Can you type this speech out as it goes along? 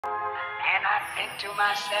and I think to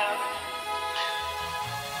myself,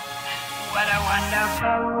 what a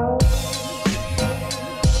wonderful world.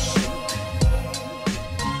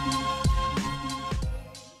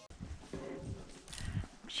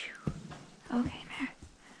 Okay, Mare.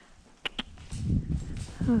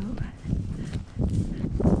 Ooh.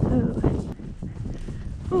 Ooh.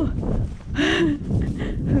 Ooh.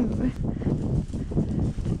 Ooh.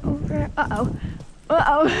 Over. Uh-oh.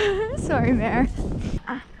 Uh-oh. Sorry, Mare.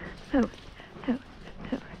 Oh. Oh. Oh.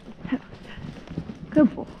 Oh.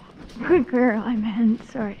 Good boy. Good girl, I meant.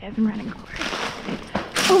 Sorry, I've been running course.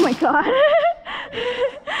 Oh my god.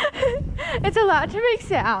 It's allowed to make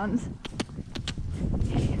sounds.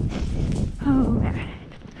 Okay. Oh, Mare.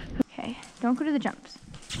 Okay, don't go to the jumps.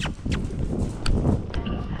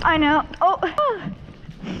 I know. Oh.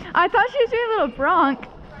 I thought she was doing a little bronc.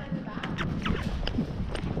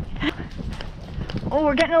 Oh,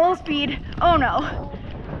 we're getting a little speed. Oh no.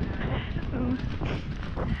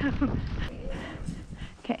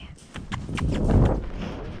 Okay.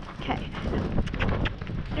 Okay.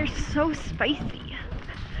 They're so spicy.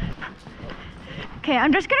 Okay,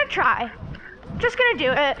 I'm just gonna try. Just gonna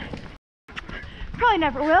do it. Probably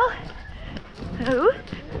never will. Oh,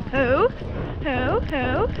 oh, oh,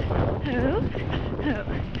 oh, oh, oh.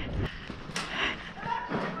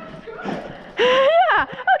 Yeah,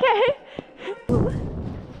 okay.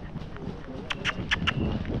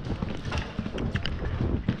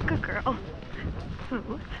 Good girl.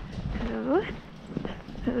 Ooh, ooh,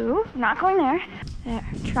 ooh. Not going there. There.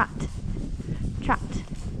 Trot. Trot.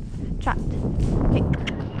 Trot. Okay.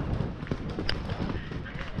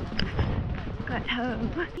 Good.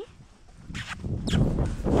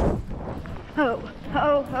 Oh.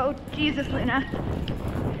 Oh, oh, Jesus, Luna.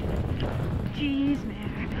 Jeez,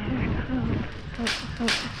 Mare. Oh.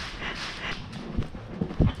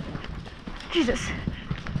 Jesus.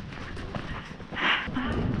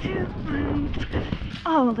 1, 2, 1, 2.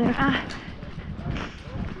 Oh, Luna.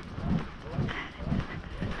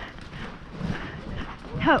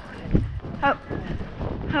 Ho. Ho.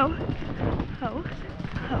 Ho. Ho.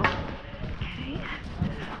 Ho. Okay.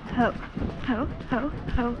 Ho. Ho. Ho.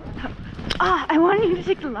 Ho. Ho. Ah, I wanted you to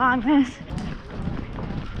take the longness.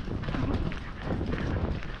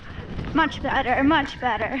 Much better, much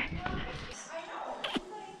better.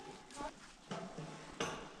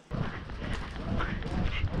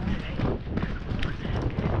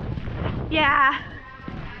 Yeah.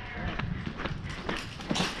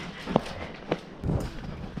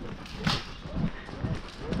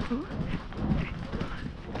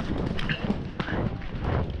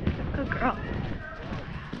 Good girl.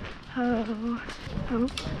 Oh, oh, oh,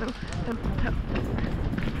 oh, oh.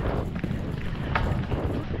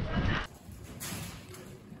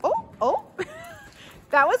 Oh, oh.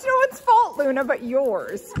 That was no one's fault, Luna, but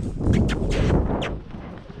yours. 1,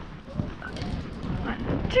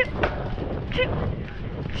 2, 2,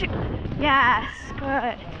 2. Yes,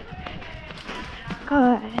 good.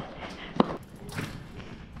 Good.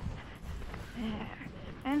 There.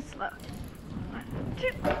 And slow. 1,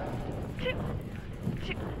 2, 2,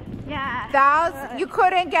 2. Yes. That was, you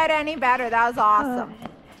couldn't get any better. That was awesome.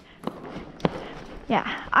 Good.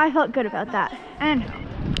 Yeah, I felt good about that. And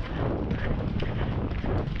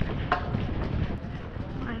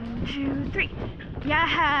 1, 2, 3.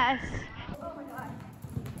 Yes. Oh my god.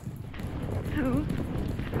 Oh.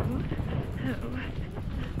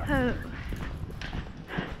 Oh.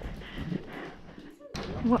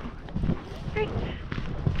 Whoa. 3.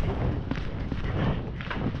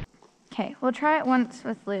 Okay, we'll try it once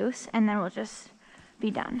with loose and then we'll just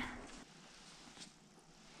be done.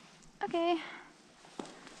 Okay.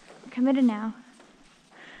 We're committed now.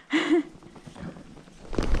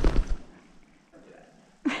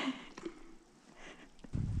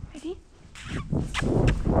 Ready?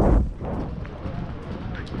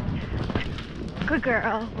 Good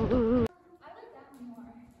girl. Ooh. I like that one more.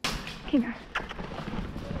 Come here.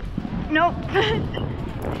 Nope.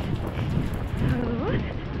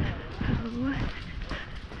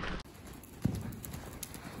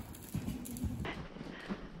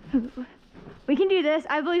 Ooh. We can do this.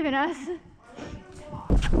 I believe in us.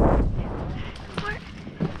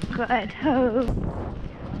 Good. Oh.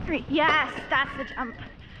 3. Yes, that's the jump.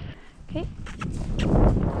 Okay.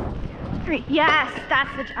 3. Yes,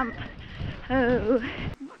 that's the jump. Oh.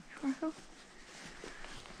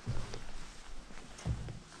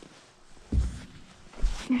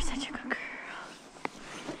 You're such a good girl.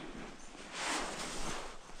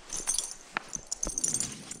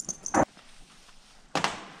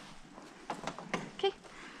 Okay.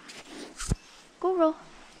 Go roll.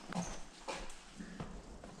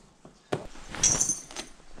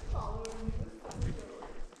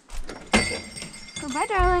 Bye,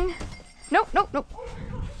 darling. Nope, nope, nope.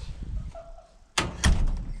 And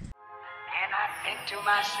I think to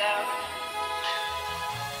myself,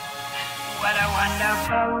 what a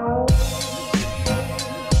wonderful world.